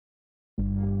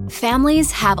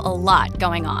Families have a lot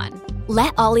going on.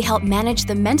 Let Ollie help manage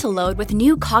the mental load with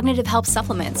new cognitive help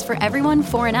supplements for everyone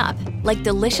 4 and up, like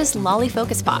delicious Lolly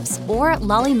Focus Pops or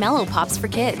Lolly Mellow Pops for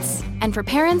kids. And for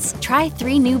parents, try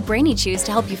 3 new Brainy Chews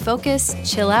to help you focus,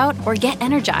 chill out, or get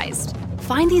energized.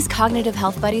 Find these cognitive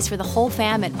health buddies for the whole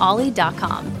fam at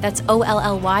ollie.com. That's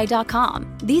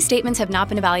OLLY.com. These statements have not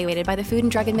been evaluated by the Food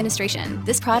and Drug Administration.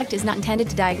 This product is not intended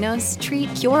to diagnose,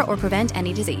 treat, cure, or prevent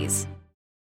any disease.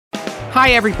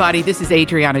 Hi, everybody. This is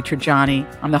Adriana Trajani.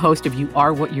 I'm the host of You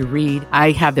Are What You Read.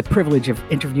 I have the privilege of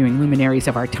interviewing luminaries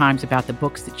of our times about the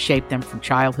books that shaped them from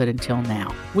childhood until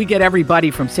now. We get everybody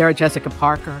from Sarah Jessica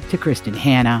Parker to Kristen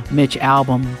Hanna, Mitch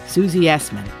Albom, Susie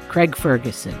Essman, Craig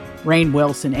Ferguson, Rainn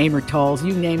Wilson, Amor Tolls,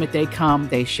 you name it, they come,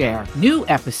 they share. New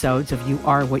episodes of You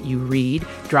Are What You Read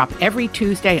drop every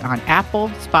Tuesday on Apple,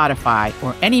 Spotify,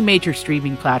 or any major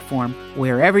streaming platform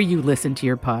wherever you listen to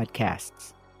your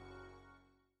podcasts.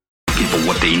 People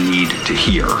what they need to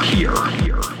hear.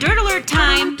 Dirt Alert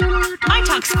time. My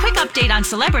Talk's quick update on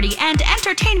celebrity and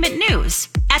entertainment news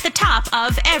at the top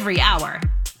of every hour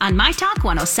on My Talk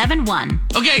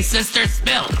 107.1. Okay, sister,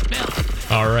 spill.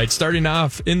 All right, starting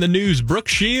off in the news, Brooke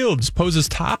Shields poses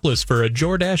topless for a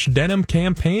Jordache denim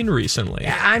campaign recently.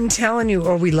 I'm telling you,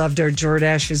 we loved our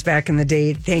Jordaches back in the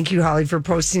day. Thank you, Holly, for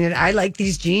posting it. I like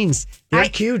these jeans. They're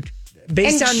cute.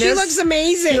 Based on she this, looks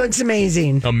amazing. She looks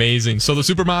amazing. Amazing. So the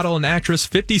supermodel and actress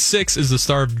 56 is the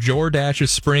star of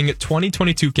Jordache's spring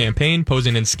 2022 campaign,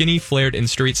 posing in skinny, flared, and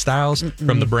straight styles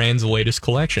from the brand's latest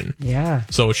collection. Yeah.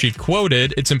 So she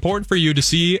quoted, "It's important for you to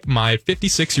see my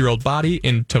 56-year-old body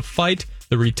and to fight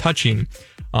the retouching."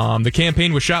 The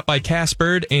campaign was shot by Cass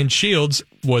Bird, and Shields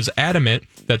was adamant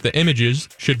that the images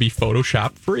should be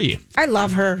Photoshop free. I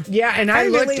love her. Yeah, and I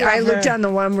looked on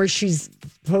the one where she's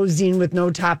posing with no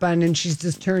top on and she's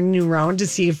just turning around to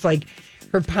see if like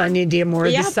her pagne d'amour,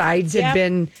 the sides had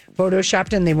been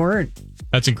photoshopped, and they weren't.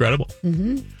 That's incredible.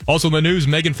 Also in the news,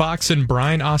 Megan Fox and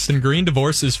Brian Austin Green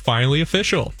divorce is finally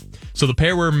official. So the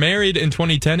pair were married in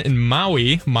 2010 in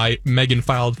Maui. Megan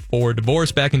filed for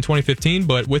divorce back in 2015,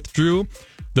 but withdrew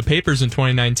the papers in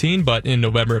 2019. But in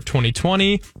November of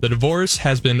 2020, the divorce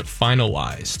has been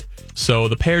finalized. So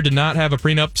the pair did not have a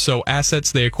prenup, so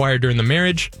assets they acquired during the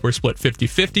marriage were split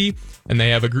 50-50, and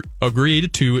they have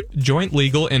agreed to joint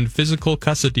legal and physical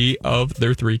custody of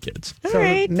their 3 kids.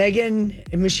 So Megan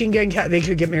and Machine Gun Kelly, they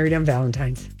could get married on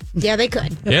Valentine's. Yeah, they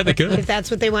could. Yeah, they could. If that's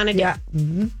what they want to do. Yeah.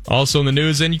 Also in the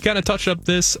news, and you kind of touched up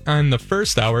this on the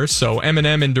first hour, so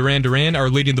Eminem and Duran Duran are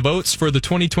leading the votes for the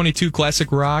 2022 Classic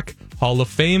Rock Hall of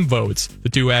Fame votes. The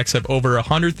 2 acts have over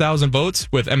 100,000 votes,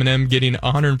 with Eminem getting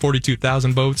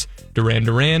 142,000 votes, Duran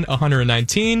Duran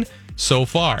 119 so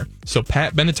far. So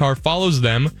Pat Benatar follows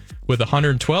them with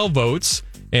 112 votes,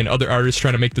 and other artists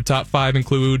trying to make the top 5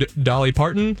 include Dolly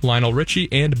Parton, Lionel Richie,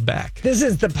 and Beck. This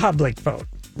is the public vote,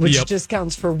 which just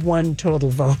counts for 1 total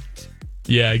vote.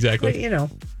 Yeah, exactly. But, you know,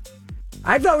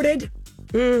 I voted.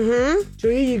 So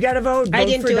you got to vote. I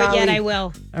didn't do Dolly. it yet. I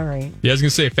will. All right. Yeah, I was going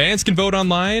to say, fans can vote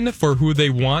online for who they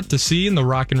want to see in the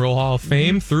Rock and Roll Hall of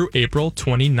Fame through April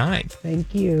 29th.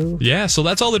 Thank you. Yeah, so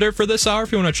that's all the dirt for this hour.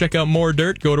 If you want to check out more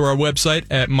dirt, go to our website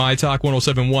at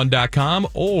mytalk1071.com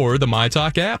or the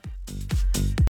MyTalk app.